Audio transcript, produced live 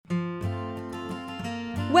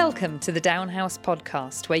Welcome to the Down House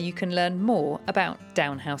podcast, where you can learn more about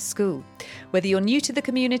Down House School. Whether you're new to the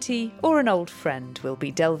community or an old friend, we'll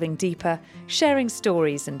be delving deeper, sharing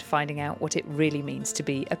stories and finding out what it really means to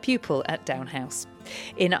be a pupil at Down House.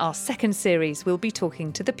 In our second series, we'll be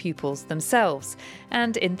talking to the pupils themselves.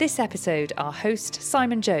 And in this episode, our host,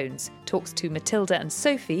 Simon Jones, talks to Mathilda and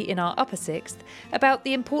Sophie in our upper sixth about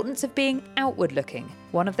the importance of being outward looking,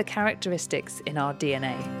 one of the characteristics in our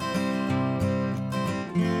DNA.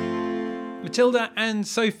 Mathilda and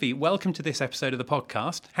Sophie, welcome to this episode of the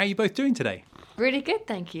podcast. How are you both doing today? Really good,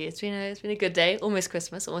 thank you. It's been a good day. Almost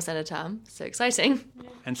Christmas, almost end of term. So exciting.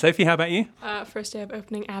 And Sophie, how about you? First day of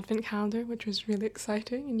opening Advent calendar, which was really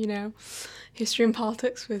exciting. And, history and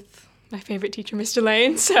politics with my favourite teacher, Mr.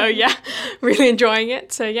 Lane. So, really enjoying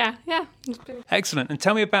it. So, yeah. Excellent. And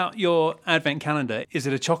tell me about your Advent calendar. Is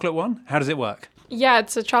it a chocolate one? How does it work? Yeah,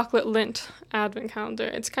 it's a chocolate lint Advent calendar.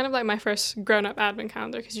 It's kind of like my first grown-up Advent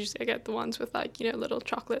calendar because usually I get the ones with, little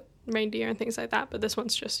chocolate reindeer and things like that. But this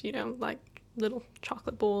one's just, little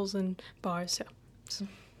chocolate balls and bars. So it's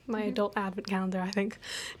my adult Advent calendar, I think.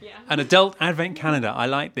 Yeah. An adult Advent calendar. I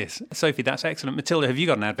like this. Sophie, that's excellent. Mathilda, have you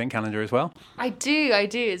got an Advent calendar as well? I do.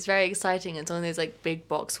 It's very exciting. It's one of those big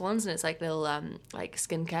box ones, and it's little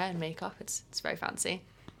skincare and makeup. It's very fancy.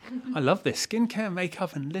 I love this. Skincare,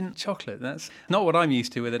 makeup and lint chocolate. That's not what I'm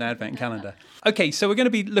used to with an Advent calendar. Okay, so we're going to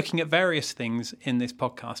be looking at various things in this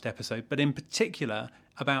podcast episode, but in particular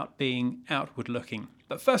about being outward looking.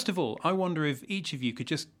 But first of all, I wonder if each of you could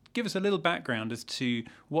just give us a little background as to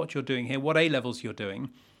what you're doing here, what A-levels you're doing.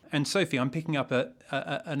 And Sophie, I'm picking up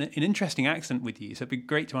an interesting accent with you, so it'd be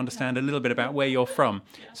great to understand a little bit about where you're from.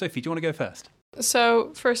 Sophie, do you want to go first?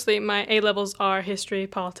 So, firstly, my A-levels are history,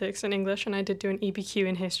 politics, and English, and I did do an EBQ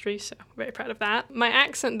in history, so I'm very proud of that. My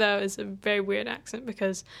accent, though, is a very weird accent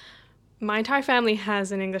because my entire family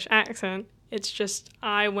has an English accent. It's just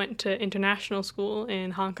I went to international school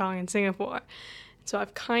in Hong Kong and Singapore, so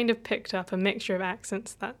I've kind of picked up a mixture of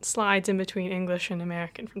accents that slides in between English and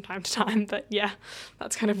American from time to time, but yeah,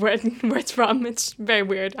 that's kind of where it's from. It's very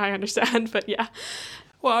weird, I understand, but yeah.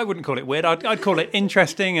 Well, I wouldn't call it weird. I'd call it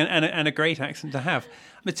interesting and a great accent to have.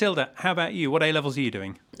 Mathilda, how about you? What A-levels are you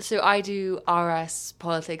doing? So I do RS,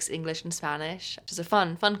 politics, English and Spanish, which is a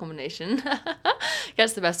fun combination.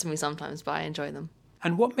 Gets the best of me sometimes, but I enjoy them.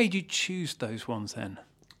 And what made you choose those ones then?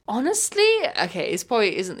 Honestly, okay, it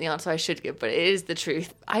probably isn't the answer I should give, but it is the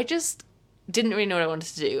truth. I just didn't really know what I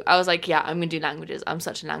wanted to do. I was like, yeah, I'm going to do languages. I'm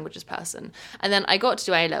such a languages person. And then I got to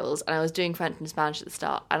do A-levels and I was doing French and Spanish at the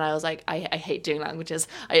start. And I was like, I hate doing languages.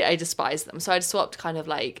 I despise them. So I swapped kind of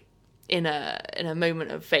in a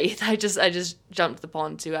moment of faith. I just jumped the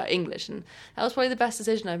pond to English. And that was probably the best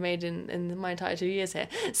decision I've made in my entire 2 years here.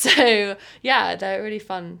 So yeah, they're really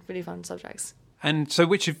fun subjects. And so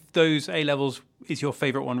which of those A-levels is your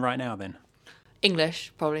favourite one right now then?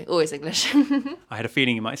 English, probably. Always English. I had a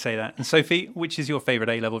feeling you might say that. And Sophie, which is your favourite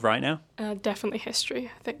A-level right now? Definitely history.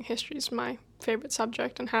 I think history is my favourite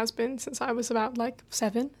subject and has been since I was about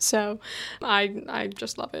 7. So I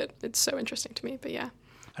just love it. It's so interesting to me, but yeah.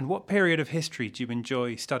 And what period of history do you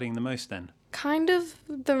enjoy studying the most then? Kind of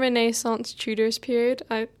the Renaissance Tudors period.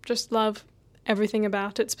 I just love everything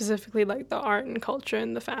about it, specifically the art and culture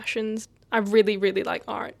and the fashions. I really, really like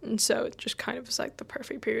art, and so it just kind of was the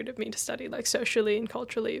perfect period of me to study, socially and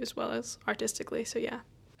culturally as well as artistically, so yeah.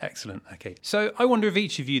 Excellent, okay. So I wonder if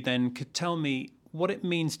each of you then could tell me what it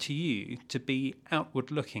means to you to be outward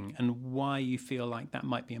looking and why you feel like that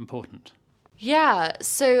might be important. Yeah,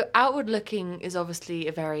 so outward looking is obviously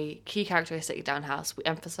a very key characteristic of Down House. We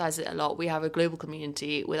emphasise it a lot. We have a global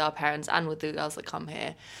community with our parents and with the girls that come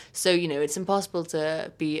here. So, it's impossible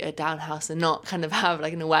to be a Down House and not kind of have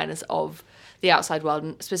an awareness of the outside world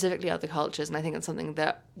and specifically other cultures. And I think that's something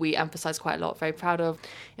that we emphasise quite a lot, very proud of.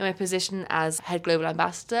 In my position as head global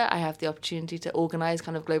ambassador, I have the opportunity to organise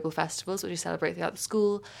kind of global festivals which we celebrate throughout the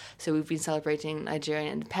school. So we've been celebrating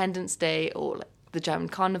Nigerian Independence Day or the German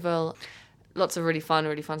Carnival. Lots of really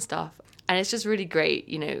fun stuff. And it's just really great,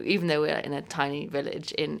 even though we're in a tiny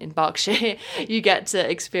village in Berkshire, you get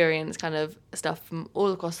to experience kind of stuff from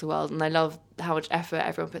all across the world. And I love how much effort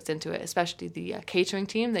everyone puts into it, especially the catering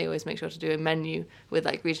team. They always make sure to do a menu with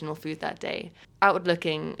regional food that day. Outward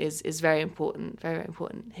looking is very important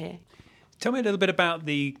here. Tell me a little bit about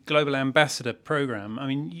the Global Ambassador Programme. I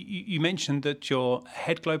mean, you mentioned that you're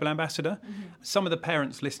head Global Ambassador. Mm-hmm. Some of the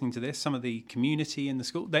parents listening to this, some of the community in the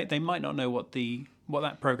school, they might not know what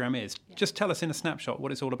that programme is. Yeah. Just tell us in a snapshot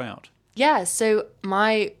what it's all about. Yeah, so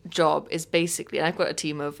my job is basically, and I've got a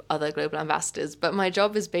team of other global ambassadors, but my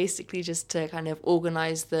job is basically just to kind of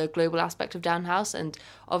organise the global aspect of Down House. And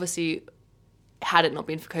obviously had it not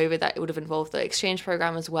been for COVID, that it would have involved the exchange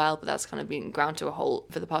program as well, but that's kind of been ground to a halt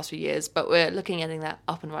for the past few years. But we're looking at getting that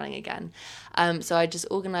up and running again. So I just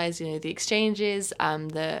organise, the exchanges,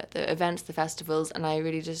 the events, the festivals, and I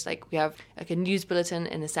really just we have a news bulletin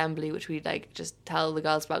in assembly, which we just tell the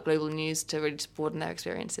girls about global news to really just broaden their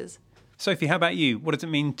experiences. Sophie, how about you? What does it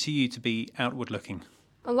mean to you to be outward looking?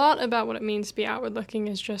 A lot about what it means to be outward looking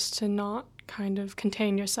is just to not kind of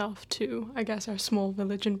contain yourself to, I guess, our small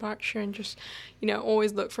village in Berkshire, and just,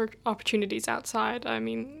 always look for opportunities outside. I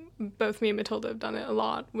mean, both me and Mathilda have done it a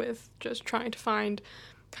lot with just trying to find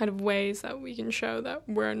kind of ways that we can show that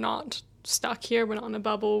we're not stuck here, we're not in a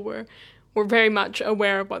bubble, we're very much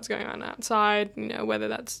aware of what's going on outside, whether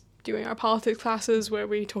that's doing our politics classes where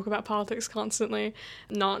we talk about politics constantly,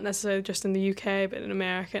 not necessarily just in the UK, but in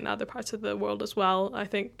America and other parts of the world as well. I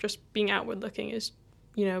think just being outward looking is,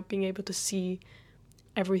 being able to see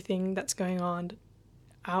everything that's going on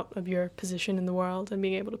out of your position in the world and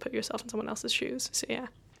being able to put yourself in someone else's shoes. So, yeah.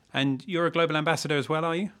 And you're a global ambassador as well,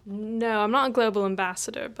 are you? No, I'm not a global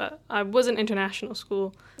ambassador, but I was in international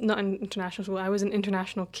school. Not in international school, I was an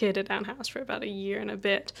international kid at Down House for about a year and a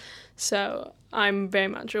bit. So I'm very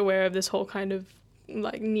much aware of this whole kind of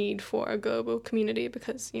need for a global community,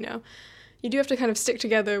 because, you do have to kind of stick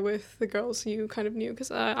together with the girls you kind of knew. Because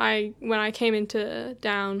when I came into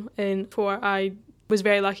Down I was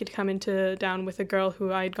very lucky to come into Down with a girl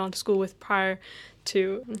who I'd gone to school with prior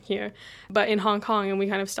to here, but in Hong Kong, and we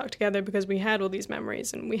kind of stuck together because we had all these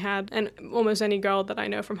memories, and almost any girl that I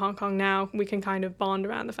know from Hong Kong now, we can kind of bond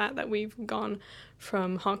around the fact that we've gone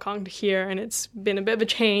from Hong Kong to here, and it's been a bit of a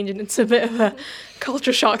change, and it's a bit of a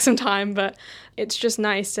culture shock sometime, but it's just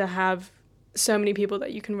nice to have so many people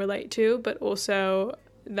that you can relate to, but also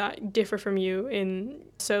that differ from you in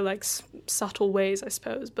so subtle ways, I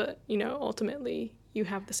suppose, but ultimately you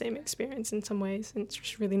have the same experience in some ways, and it's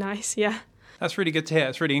just really nice. Yeah. That's really good to hear.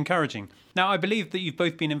 It's really encouraging. Now, I believe that you've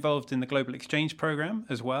both been involved in the Global Exchange Programme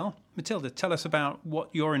as well. Mathilda, tell us about what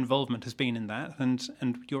your involvement has been in that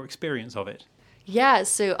and your experience of it. Yeah,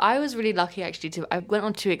 so I was really lucky actually I went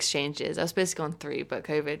on 2 exchanges. I was supposed to go on 3, but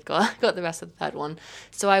COVID got the rest of the third one.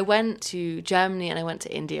 So I went to Germany and I went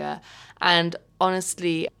to India. And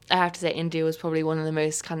honestly, I have to say India was probably one of the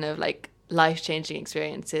most kind of life-changing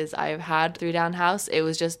experiences I've had through Down House. It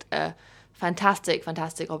was just a fantastic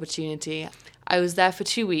opportunity. I was there for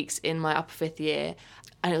 2 weeks in my upper 5th year,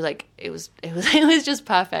 and it was just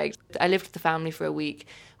perfect. I lived with the family for a week.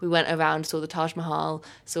 We went around, saw the Taj Mahal,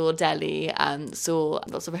 saw Delhi, saw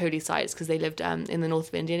lots of holy sites because they lived in the north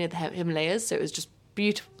of India near the Himalayas, so it was just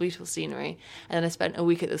beautiful scenery. And then I spent a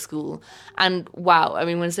week at the school, and wow, I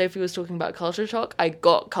mean, when Sophie was talking about culture shock, I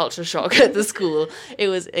got culture shock at the school. It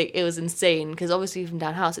was insane, because obviously from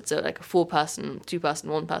Down House it's a 4-person, 2-person,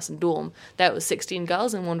 1-person dorm. There was 16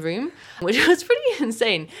 girls in one room, which was pretty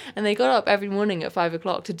insane. And they got up every morning at 5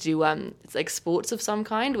 o'clock to do sports of some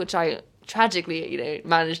kind, which I tragically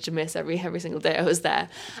managed to miss every single day I was there.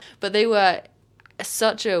 But they were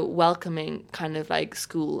such a welcoming kind of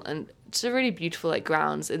school, and just a really beautiful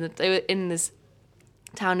grounds. And they were in this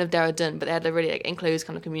town of Dehradun, but they had a really enclosed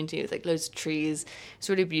kind of community with loads of trees. It's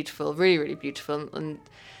really beautiful, really beautiful. And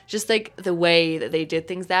just the way that they did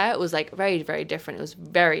things there, it was very, very different. It was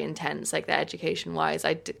very intense, their education wise.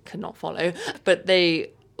 I could not follow, but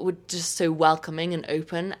they were just so welcoming and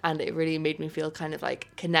open, and it really made me feel kind of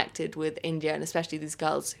connected with India, and especially these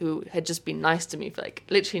girls who had just been nice to me for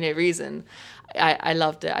literally no reason. I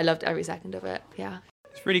loved it. I loved every second of it. Yeah.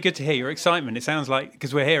 It's really good to hear your excitement. It sounds like,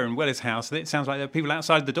 because we're here in Willis House, it sounds like there are people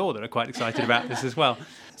outside the door that are quite excited about this as well.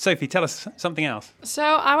 Sophie, tell us something else. So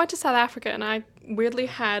I went to South Africa, and I weirdly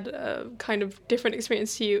had a kind of different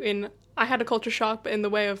experience to you. I had a culture shock, but in the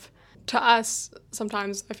way of, to us,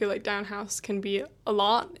 sometimes I feel like Down House can be a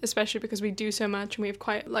lot, especially because we do so much and we have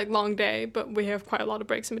quite long day, but we have quite a lot of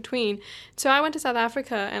breaks in between. So I went to South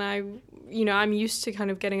Africa, and I'm used to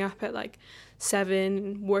kind of getting up at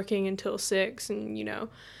 7, working until 6, and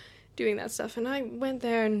doing that stuff. And I went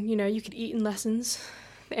there, and you could eat in lessons.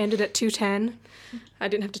 It ended at 2:10. I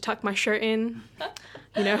didn't have to tuck my shirt in,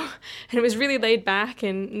 and it was really laid back,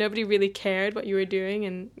 and nobody really cared what you were doing.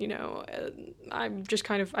 And I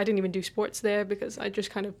didn't even do sports there because I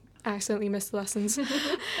just kind of accidentally missed the lessons.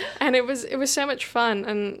 And it was so much fun,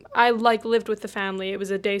 and I lived with the family. It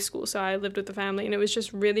was a day school, so I lived with the family, and it was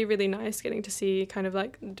just really, really nice getting to see kind of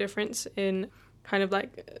the difference in kind of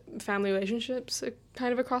family relationships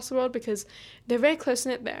kind of across the world, because they're very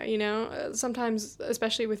close-knit there, sometimes,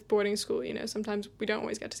 especially with boarding school, sometimes we don't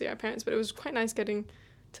always get to see our parents, but it was quite nice getting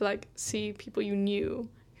to see people you knew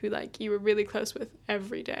who you were really close with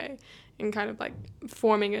every day and kind of like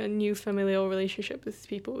forming a new familial relationship with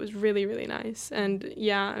people was really, really nice. And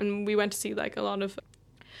yeah, and we went to see like a lot of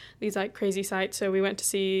these like crazy sites. So we went to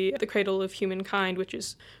see the Cradle of Humankind, which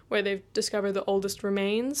is where they've discovered the oldest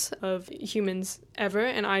remains of humans ever.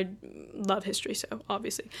 And I love history, so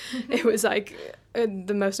obviously it was like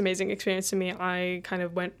the most amazing experience to me. I kind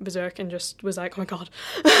of went berserk and just was like, oh my God.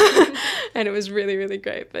 And it was really, really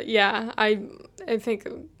great. But yeah, I think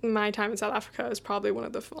my time in South Africa is probably one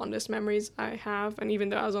of the fondest memories I have. And even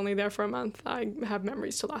though I was only there for a month, I have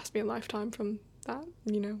memories to last me a lifetime from that,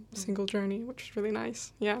 single journey, which is really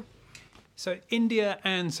nice. Yeah. So India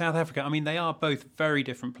and South Africa, I mean, they are both very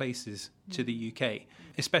different places to the UK,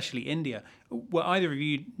 especially India. Were either of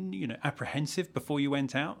you, apprehensive before you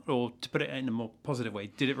went out? Or to put it in a more positive way,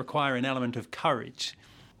 did it require an element of courage?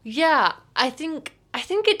 Yeah, I think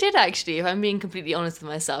it did, actually, if I'm being completely honest with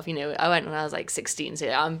myself. I went when I was like 16, so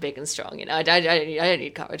I'm big and strong, I don't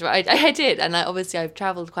need courage, but I did. And obviously I've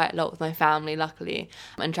travelled quite a lot with my family, luckily,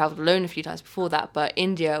 and travelled alone a few times before that. But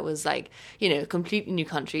India was like, a completely new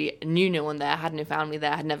country, knew no one there, had no family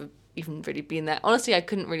there, had never even really been there. Honestly, I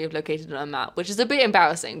couldn't really have located it on a map, which is a bit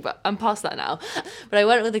embarrassing, but I'm past that now. But I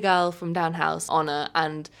went with a girl from Down House, Honor,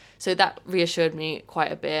 and so that reassured me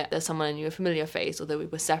quite a bit. There's someone I knew, a familiar face, although we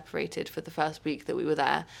were separated for the first week that we were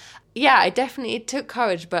there. Yeah, it took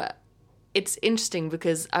courage, but it's interesting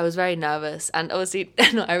because I was very nervous, and obviously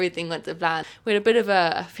not everything went to plan. We had a bit of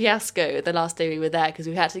a fiasco the last day we were there because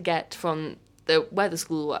we had to get from where the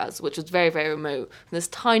school was, which was very, very remote, from this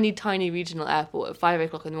tiny, tiny regional airport at 5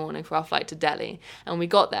 o'clock in the morning for our flight to Delhi. And we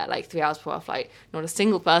got there like 3 hours before our flight, not a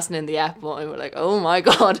single person in the airport, and we're like, oh my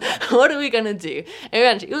God, what are we going to do? And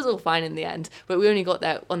eventually, it was all fine in the end, but we only got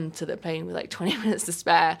there onto the plane with like 20 minutes to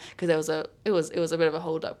spare because it was a bit of a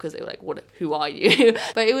hold up because they were like, who are you?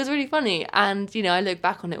 But it was really funny, and I look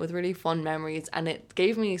back on it with really fond memories, and it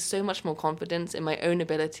gave me so much more confidence in my own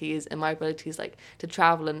abilities and my abilities like to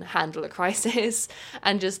travel and handle a crisis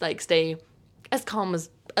and just like stay as calm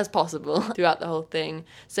as possible throughout the whole thing.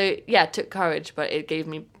 So yeah, it took courage, but it gave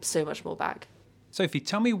me so much more back. Sophie,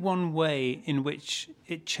 tell me one way in which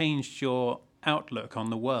it changed your outlook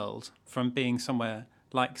on the world from being somewhere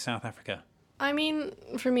like South Africa. I mean,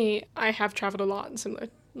 for me, I have travelled a lot,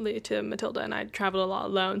 similarly to Mathilda, and I travelled a lot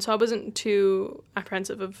alone, so I wasn't too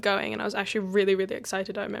apprehensive of going, and I was actually really, really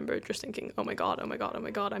excited. I remember just thinking, oh my God,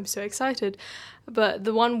 I'm so excited. But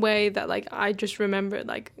the one way that, like, I just remembered,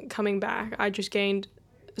 like, coming back, I just gained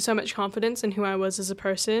so much confidence in who I was as a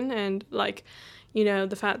person, and, like,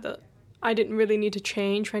 the fact that I didn't really need to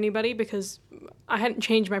change for anybody because I hadn't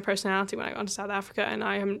changed my personality when I got to South Africa, and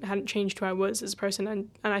I hadn't changed who I was as a person, and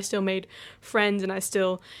I still made friends, and I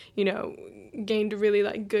still, gained really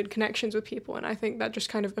like good connections with people, and I think that just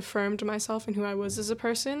kind of affirmed myself and who I was as a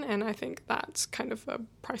person, and I think that's kind of a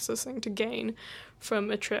priceless thing to gain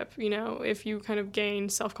from a trip. If you kind of gain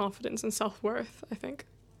self-confidence and self-worth, I think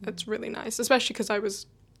that's really nice, especially because I was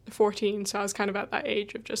 14, so I was kind of at that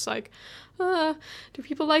age of just like, do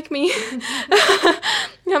people like me?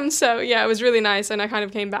 So yeah, it was really nice, and I kind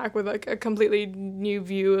of came back with like a completely new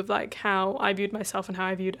view of like how I viewed myself and how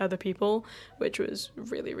I viewed other people, which was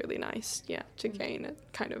really, really nice, yeah, to gain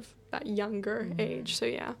at kind of that younger age. So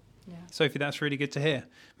yeah. Sophie, that's really good to hear.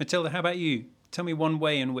 Mathilda, how about you? Tell me one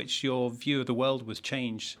way in which your view of the world was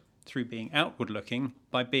changed through being outward looking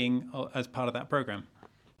by being as part of that program.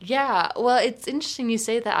 Yeah, well, it's interesting you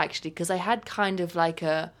say that, actually, because I had kind of like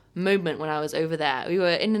a moment when I was over there. We were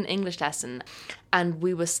in an English lesson and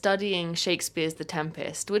we were studying Shakespeare's The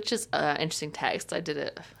Tempest, which is an interesting text. I did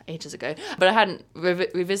it ages ago, but I hadn't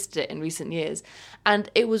revisited it in recent years. And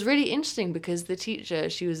it was really interesting because the teacher,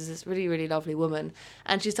 she was this really, really lovely woman,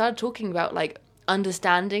 and she started talking about like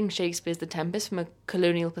understanding Shakespeare's The Tempest from a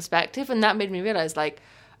colonial perspective, and that made me realize like,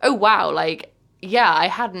 oh wow, like, yeah, I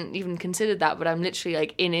hadn't even considered that, but I'm literally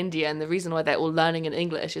like in India, and the reason why they're all learning in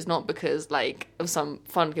English is not because like of some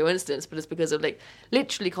fun coincidence, but it's because of like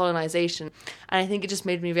literally colonization. And I think it just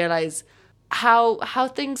made me realize how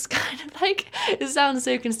things kind of like, it sounds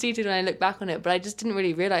so conceited when I look back on it, but I just didn't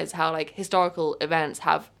really realize how like historical events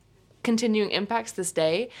have continuing impacts this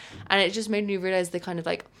day. And it just made me realize the kind of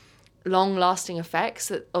like long-lasting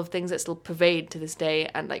effects of things that still pervade to this day,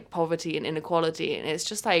 and like poverty and inequality. And it's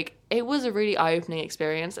just like, it was a really eye-opening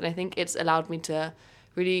experience, and I think it's allowed me to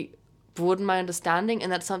really broaden my understanding.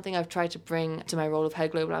 And that's something I've tried to bring to my role of head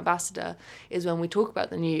global ambassador, is when we talk about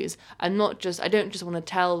the news, I don't just want to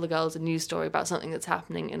tell the girls a news story about something that's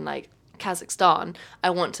happening in like Kazakhstan,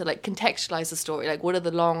 I want to like contextualize the story. Like, what are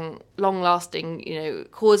the long lasting, you know,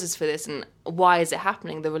 causes for this, and why is it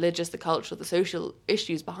happening? The religious, the cultural, the social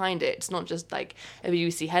issues behind it. It's not just like a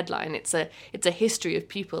BBC headline. It's a history of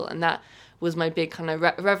people, and that was my big kind of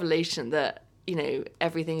revelation that, you know,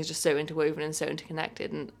 everything is just so interwoven and so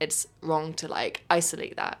interconnected, and it's wrong to like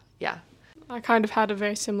isolate that. Yeah. I kind of had a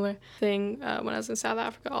very similar thing when I was in South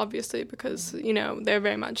Africa, obviously, because, you know, they're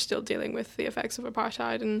very much still dealing with the effects of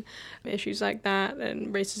apartheid and issues like that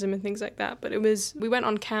and racism and things like that. But we went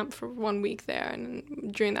on camp for 1 week there,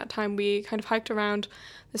 and during that time we kind of hiked around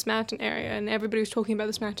this mountain area, and everybody was talking about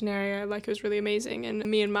this mountain area like it was really amazing. And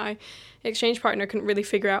me and my exchange partner couldn't really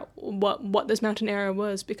figure out what this mountain area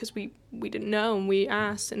was, because we didn't know, and we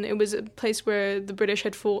asked. And it was a place where the British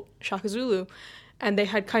had fought Shaka Zulu. And they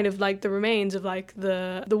had kind of like the remains of like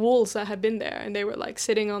the walls that had been there, and they were like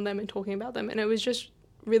sitting on them and talking about them. And it was just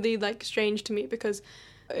really like strange to me, because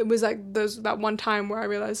it was like that one time where I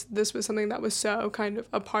realized this was something that was so kind of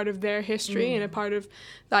a part of their history and a part of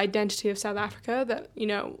the identity of South Africa, that, you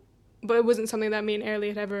know, but it wasn't something that me and Airlie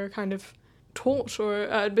had ever kind of taught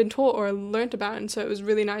or been taught or learnt about. And so it was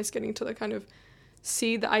really nice getting to like kind of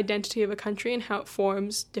see the identity of a country and how it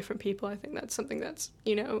forms different people. I think that's something that's,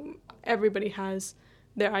 you know, everybody has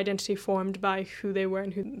their identity formed by who they were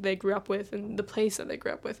and who they grew up with and the place that they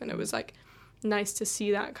grew up with. And it was like nice to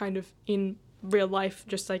see that kind of in real life,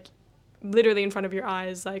 just like literally in front of your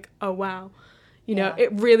eyes, like, oh wow, you know,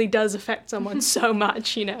 it really does affect someone so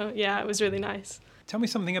much, you know. Yeah, it was really nice. Tell me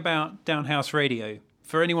something about Downhouse Radio.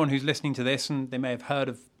 For anyone who's listening to this and they may have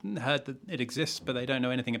heard that it exists, but they don't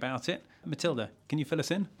know anything about it. Mathilda, can you fill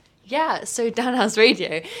us in? Yeah, so Downhouse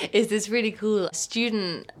Radio is this really cool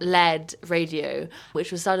student-led radio,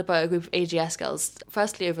 which was started by a group of AGS girls,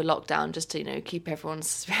 firstly over lockdown, just to, you know, keep everyone's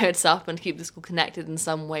spirits up and keep the school connected in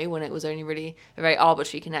some way when it was only really a very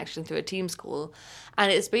arbitrary connection through a Teams call. And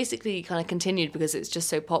it's basically kind of continued because it's just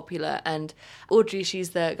so popular. And Audrey,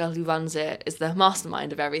 she's the girl who runs it, is the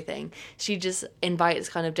mastermind of everything. She just invites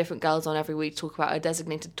kind of different girls on every week to talk about a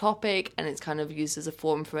designated topic, and it's kind of used as a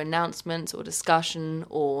forum for announcements or discussion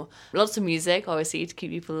or lots of music, obviously, to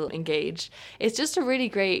keep people engaged. It's just a really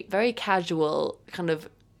great, very casual kind of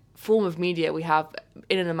form of media we have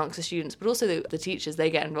in and amongst the students, but also the teachers, they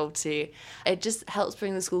get involved too. It just helps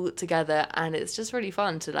bring the school together, and it's just really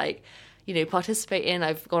fun to, like, you know, participate in.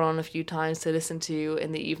 I've gone on a few times to listen to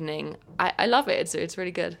in the evening. I love it. It's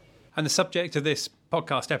really good. And the subject of this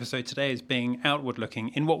podcast episode today is being outward looking.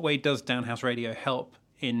 In what way does Downhouse Radio help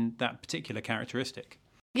in that particular characteristic?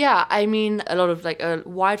 Yeah, I mean, a lot of, like, a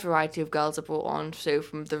wide variety of girls are brought on, so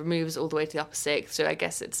from the removers all the way to the upper sixth. So I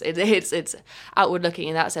guess it's outward looking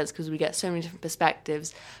in that sense, because we get so many different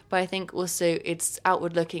perspectives. But I think also it's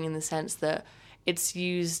outward looking in the sense that it's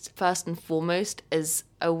used first and foremost as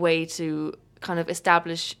a way to kind of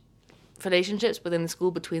establish relationships within the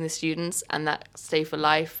school between the students, and that stay for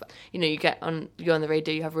life. You know, you're on the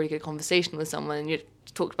radio, you have a really good conversation with someone, and you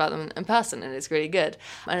talk about them in person, and it's really good.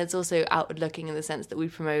 And it's also outward looking in the sense that we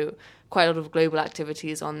promote quite a lot of global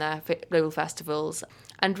activities on there, global festivals,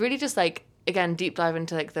 and really just, like, again, deep dive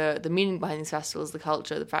into, like, the meaning behind these festivals, the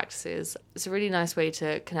culture, the practices. It's a really nice way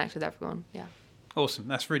to connect with everyone. Yeah. Awesome.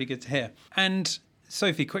 That's really good to hear. And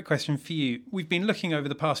Sophie, quick question for you. We've been looking over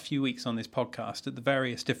the past few weeks on this podcast at the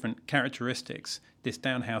various different characteristics, this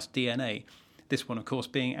Downhouse DNA, this one, of course,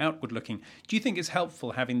 being outward looking. Do you think it's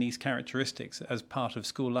helpful having these characteristics as part of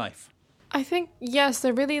school life? I think, yes,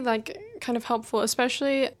 they're really, like, kind of helpful,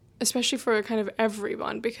 especially for kind of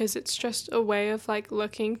everyone, because it's just a way of, like,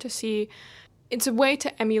 looking to see. It's a way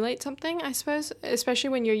to emulate something, I suppose, especially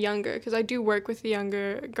when you're younger, because I do work with the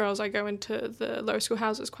younger girls. I go into the lower school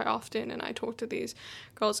houses quite often, and I talk to these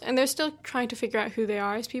girls, and they're still trying to figure out who they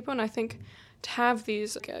are as people. And I think to have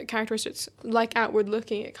these characteristics, like outward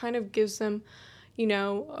looking, it kind of gives them, you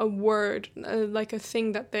know, a word, like a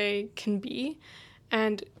thing that they can be.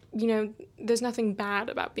 And, you know, there's nothing bad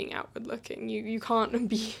about being outward looking. You can't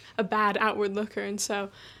be a bad outward looker. And so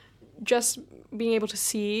just being able to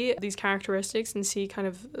see these characteristics and see kind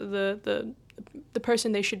of the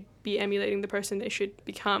person they should be emulating, the person they should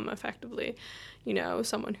become effectively, you know,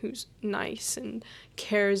 someone who's nice and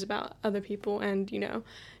cares about other people and, you know,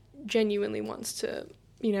 genuinely wants to,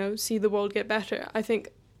 you know, see the world get better. I think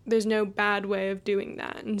there's no bad way of doing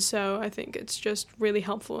that. And so I think it's just really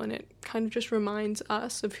helpful, and it kind of just reminds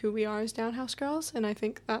us of who we are as Downhouse girls. And I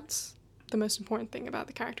think that's the most important thing about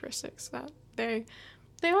the characteristics, that they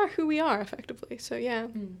are who we are effectively. So yeah,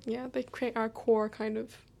 they create our core kind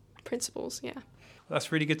of principles. Yeah.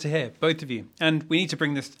 That's really good to hear, both of you. And we need to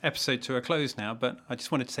bring this episode to a close now, but I just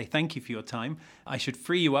wanted to say thank you for your time. I should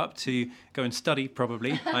free you up to go and study,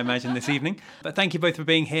 probably, I imagine, this evening. But thank you both for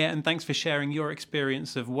being here, and thanks for sharing your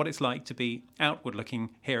experience of what it's like to be outward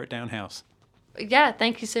looking here at Down House. Yeah,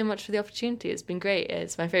 thank you so much for the opportunity. It's been great.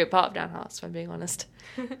 It's my favourite part of Down House, if I'm being honest.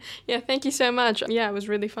 Yeah, thank you so much. Yeah, it was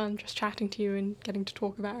really fun just chatting to you and getting to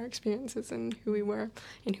talk about our experiences and who we were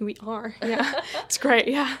and who we are. Yeah, it's great.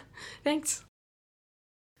 Yeah, thanks.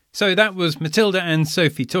 So that was Mathilda and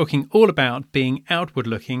Sophie talking all about being outward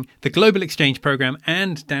looking, the Global Exchange Programme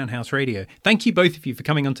and Down House Radio. Thank you both of you for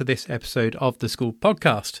coming onto this episode of the School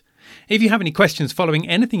Podcast. If you have any questions following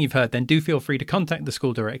anything you've heard, then do feel free to contact the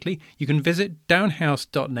school directly. You can visit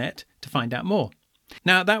downhouse.net to find out more.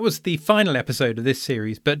 Now, that was the final episode of this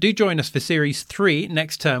series, but do join us for Series 3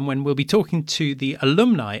 next term when we'll be talking to the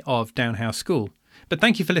alumni of Down House School. But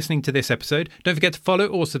thank you for listening to this episode. Don't forget to follow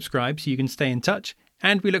or subscribe so you can stay in touch,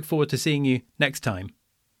 and we look forward to seeing you next time.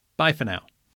 Bye for now.